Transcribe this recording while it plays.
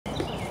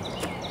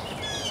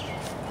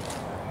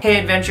Hey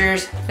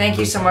adventurers, thank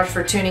you so much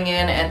for tuning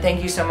in and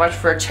thank you so much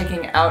for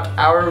checking out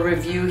our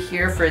review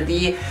here for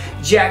the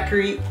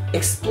Jackery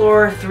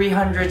Explorer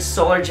 300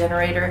 solar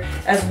generator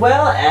as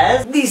well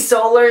as the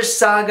Solar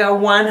Saga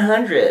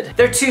 100.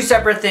 They're two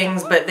separate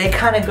things but they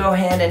kind of go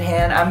hand in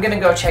hand. I'm gonna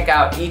go check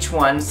out each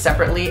one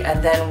separately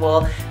and then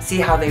we'll see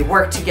how they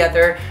work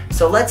together.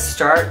 So let's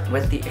start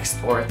with the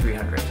Explorer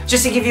 300.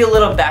 Just to give you a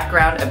little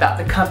background about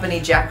the company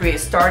Jackery, it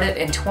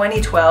started in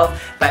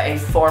 2012 by a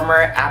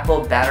former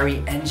Apple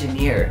battery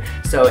engineer.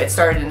 So it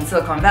started in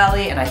Silicon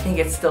Valley and I think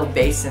it's still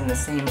based in the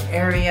same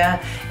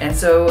area, and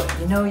so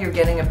you know you're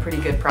getting a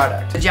pretty good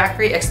product. The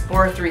Jackery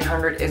Explorer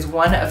 300 is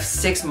one of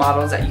 6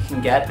 models that you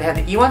can get. They have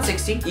the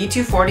E160,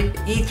 E240, the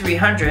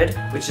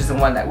E300, which is the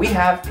one that we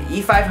have,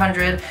 the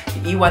E500,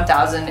 the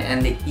E1000,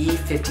 and the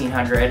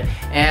E1500,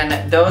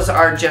 and those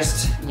are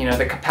just, you know,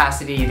 the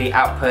capacity, the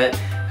output,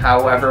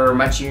 however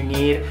much you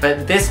need.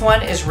 But this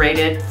one is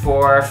rated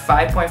for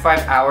 5.5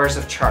 hours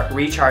of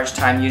recharge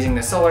time using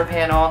the solar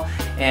panel,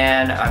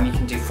 and you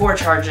can do 4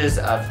 charges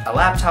of a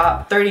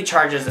laptop, 30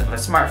 charges of a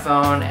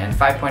smartphone, and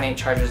 5.8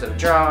 charges of a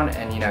drone.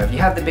 And you know, if you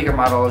have the bigger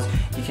models,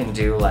 you can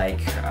do like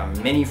a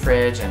mini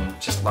fridge and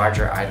just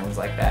larger items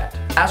like that.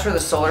 As for the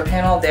solar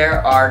panel,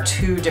 there are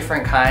 2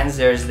 different kinds.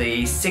 There's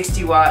the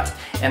 60 watt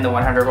and the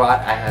 100 watt.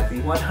 I have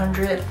the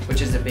 100,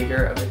 which is the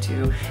bigger of the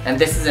 2, and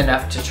this is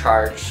enough to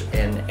charge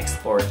an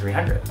Explorer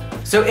 300.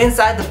 So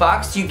inside the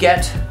box you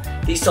get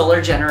the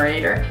solar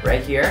generator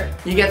right here.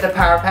 You get the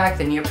power pack,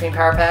 the neoprene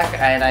power pack,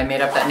 and I made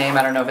up that name.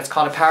 I don't know if it's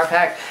called a power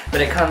pack, but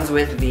it comes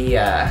with the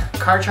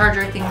car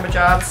charger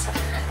thingamajobs,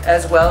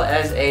 as well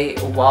as a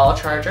wall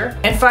charger.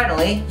 And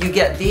finally, you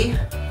get the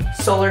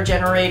solar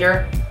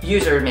generator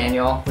user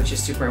manual, which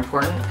is super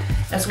important,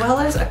 as well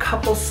as a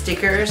couple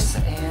stickers,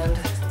 and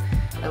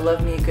I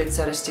love me a good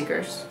set of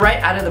stickers. Right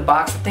out of the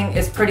box, the thing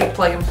is pretty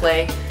plug and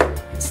play.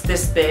 It's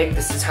this big.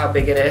 This is how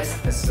big it is.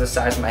 This is the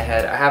size of my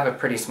head. I have a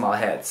pretty small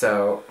head,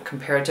 so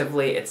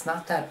comparatively it's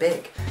not that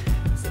big.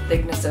 It's the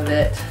thickness of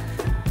it.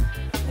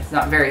 It's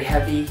not very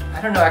heavy.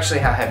 I don't know actually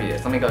how heavy it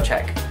is. Let me go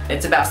check.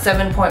 It's about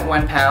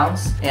 7.1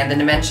 pounds, and the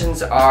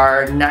dimensions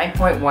are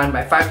 9.1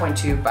 by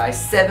 5.2 by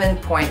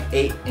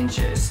 7.8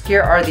 inches.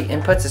 Here are the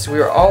inputs. So we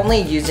were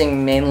only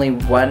using mainly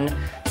one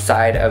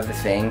side of the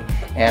thing,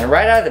 and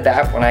right out of the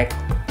bat when I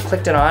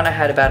clicked it on, I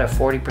had about a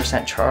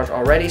 40% charge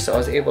already, so I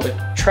was able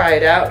to try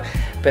it out.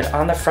 But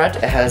on the front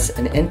it has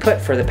an input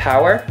for the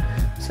power,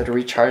 so to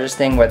recharge this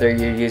thing, whether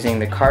you're using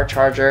the car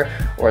charger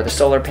or the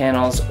solar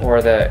panels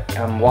or the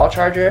wall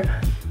charger.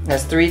 It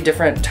has 3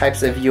 different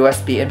types of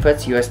USB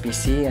inputs,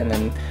 USB-C, and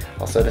then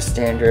also the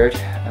standard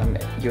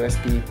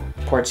USB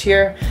ports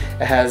here.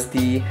 It has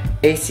the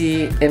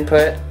AC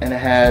input, and it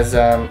has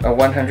a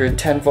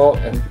 110 volt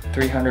and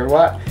 300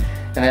 watt.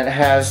 And then it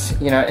has,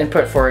 you know,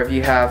 input for if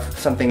you have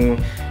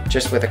something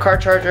just with a car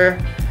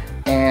charger.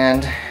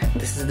 And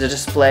this is the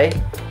display.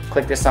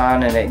 Click this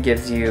on and it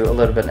gives you a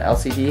little bit of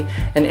LCD.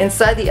 And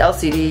inside the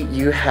LCD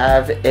you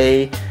have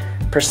a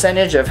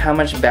percentage of how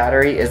much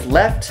battery is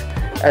left,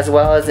 as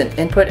well as an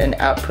input and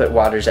output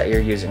wattage that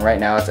you're using. Right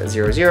now it's at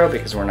 0,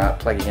 because we're not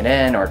plugging it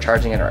in or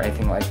charging it or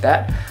anything like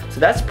that. So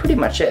that's pretty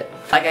much it.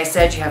 Like I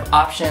said, you have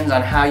options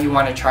on how you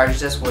want to charge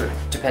this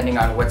depending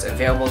on what's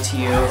available to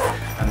you.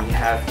 You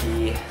have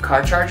the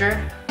car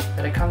charger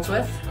that it comes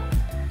with,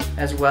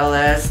 as well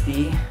as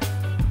the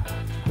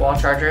wall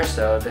charger.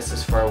 So this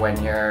is for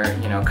when you're,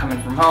 you know,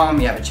 coming from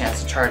home, you have a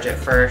chance to charge it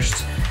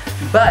first.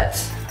 But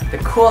the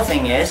cool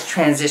thing is,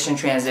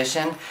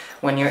 transition,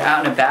 when you're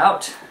out and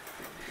about,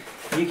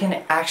 you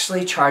can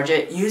actually charge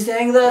it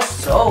using the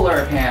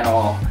solar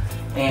panel.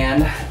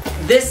 And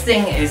this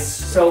thing is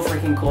so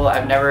freaking cool.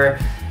 I've never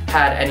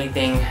had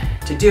anything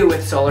to do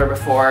with solar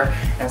before,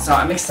 and so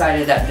I'm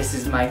excited that this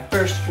is my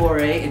first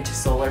foray into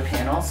solar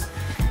panels.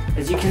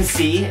 As you can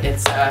see,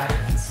 it's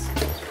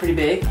pretty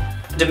big.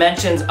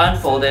 Dimensions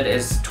unfolded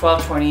is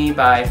 1220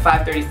 by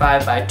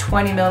 535 by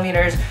 20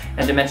 millimeters,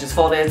 and dimensions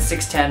folded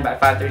 610 by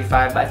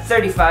 535 by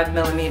 35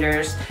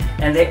 millimeters.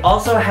 And they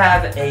also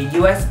have a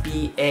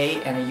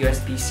USB-A and a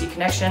USB-C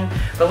connection,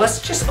 but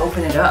let's just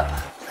open it up.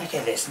 Look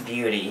at this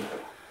beauty.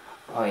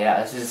 Oh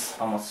yeah, this is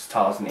almost as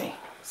tall as me.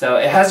 So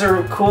it has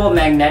a cool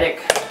magnetic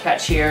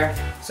catch here,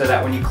 so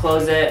that when you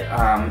close it,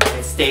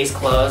 it stays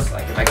closed.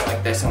 Like if I go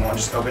like this, and won't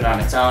just open on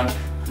its own.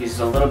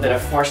 Uses a little bit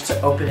of force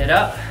to open it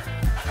up.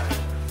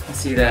 You can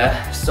see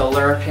the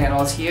solar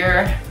panels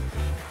here.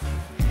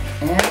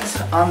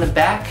 And on the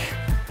back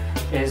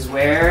is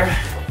where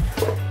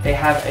they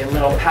have a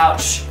little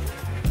pouch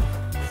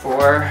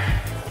for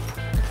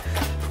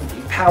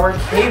the power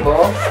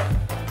cable.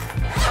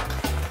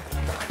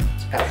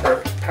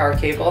 Power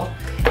cable.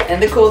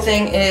 And the cool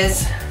thing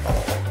is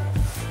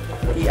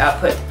the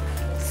output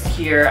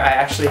here. I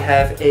actually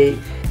have a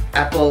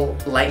Apple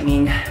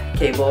Lightning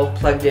cable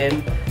plugged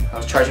in. I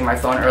was charging my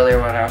phone earlier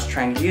when I was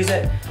trying to use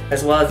it,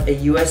 as well as a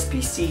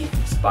USB-C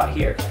spot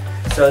here.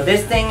 So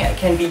this thing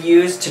can be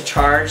used to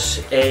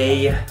charge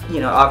a,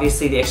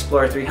 obviously the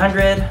Explorer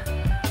 300,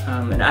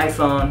 an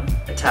iPhone,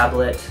 a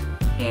tablet,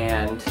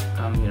 and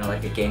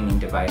like a gaming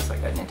device like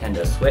a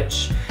Nintendo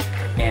Switch.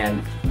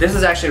 And this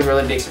is actually a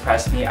really big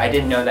surprise to me. I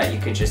didn't know that you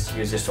could just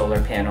use a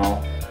solar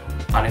panel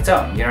on its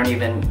own. You don't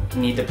even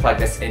need to plug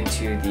this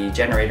into the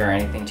generator or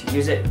anything to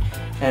use it.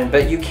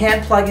 But you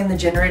can plug in the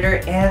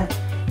generator and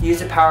use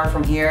the power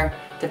from here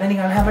depending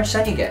on how much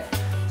sun you get.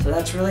 So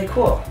that's really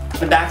cool. In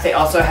the back they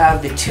also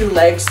have the 2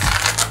 legs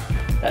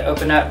that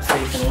open up so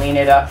you can lean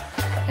it up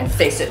and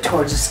face it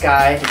towards the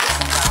sky to get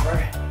some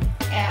power.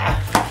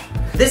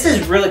 Yeah. This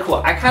is really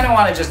cool. I kind of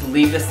want to just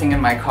leave this thing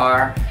in my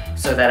car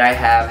so that I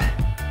have,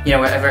 you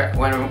know,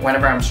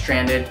 whenever I'm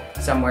stranded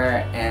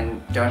somewhere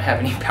and don't have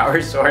any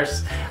power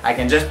source, I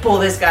can just pull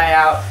this guy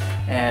out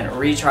and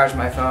recharge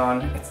my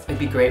phone. It'd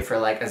be great for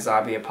like a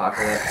zombie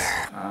apocalypse,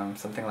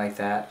 something like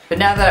that. But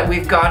now that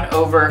we've gone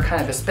over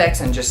kind of the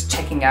specs and just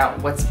checking out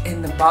what's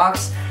in the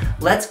box,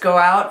 let's go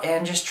out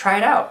and just try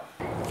it out.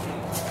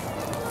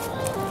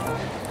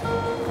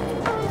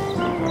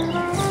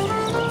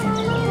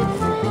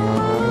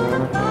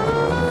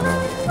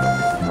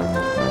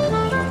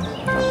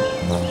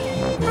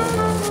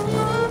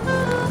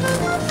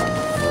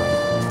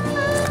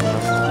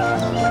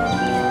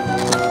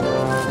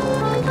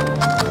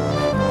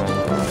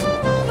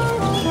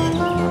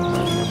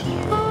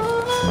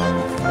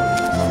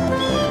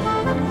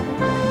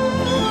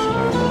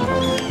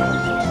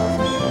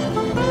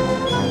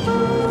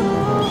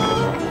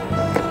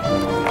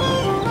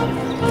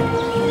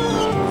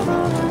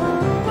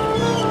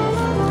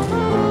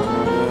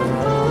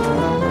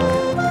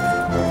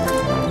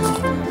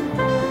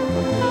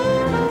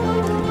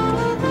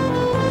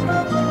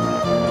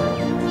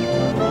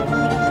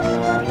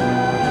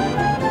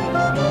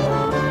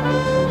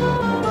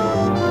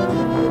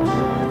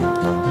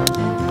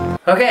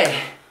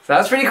 Okay, so that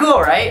was pretty cool,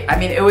 right? I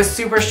mean, it was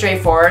super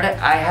straightforward.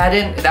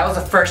 That was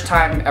the first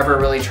time ever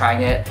really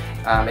trying it.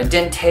 It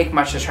didn't take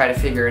much to try to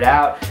figure it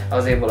out. I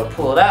was able to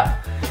pull it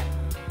up,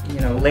 you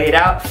know, lay it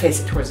out,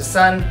 face it towards the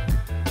sun,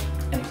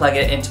 and plug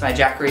it into my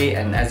Jackery.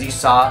 And as you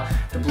saw,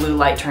 the blue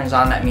light turns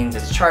on, that means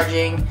it's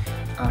charging.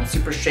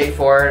 Super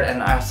straightforward.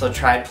 And I also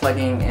tried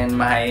plugging in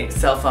my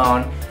cell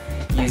phone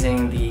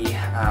using the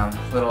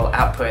little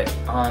output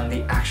on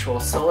the actual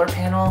solar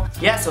panel.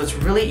 Yeah, so it's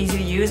really easy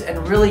to use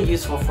and really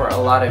useful for a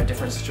lot of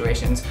different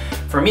situations.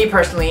 For me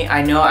personally,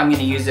 I know I'm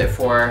gonna use it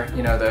for,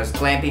 you know, those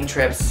glamping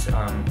trips,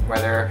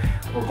 whether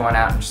we're going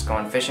out and just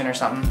going fishing or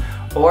something,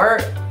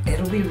 or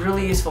it'll be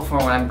really useful for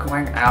when I'm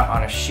going out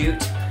on a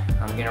shoot,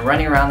 I'm gonna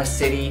running around the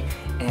city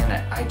and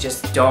I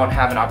just don't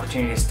have an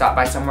opportunity to stop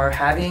by somewhere.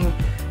 Having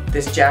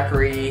this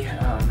Jackery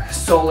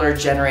solar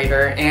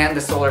generator and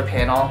the solar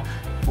panel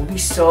will be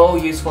so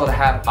useful to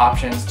have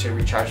options to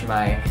recharge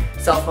my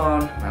cell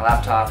phone, my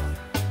laptop,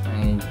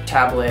 my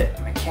tablet,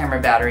 my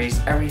camera batteries,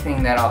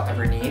 everything that I'll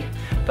ever need.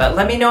 But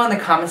let me know in the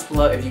comments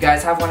below if you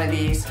guys have one of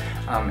these,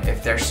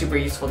 if they're super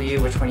useful to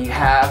you, which one you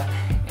have,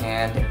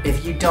 and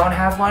if you don't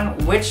have one,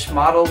 which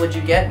model would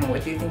you get and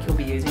what do you think you'll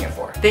be using it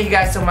for? Thank you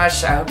guys so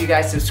much. I hope you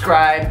guys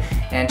subscribe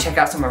and check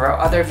out some of our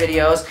other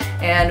videos,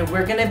 and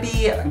we're gonna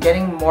be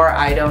getting more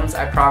items,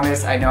 I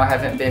promise. I know I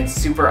haven't been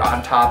super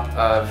on top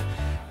of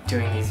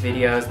doing these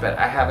videos, but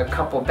I have a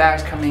couple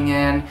bags coming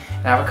in and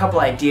I have a couple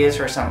ideas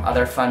for some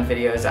other fun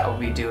videos that we'll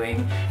be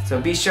doing. So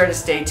be sure to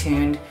stay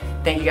tuned.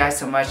 Thank you guys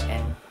so much,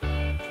 and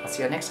I'll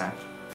see you next time.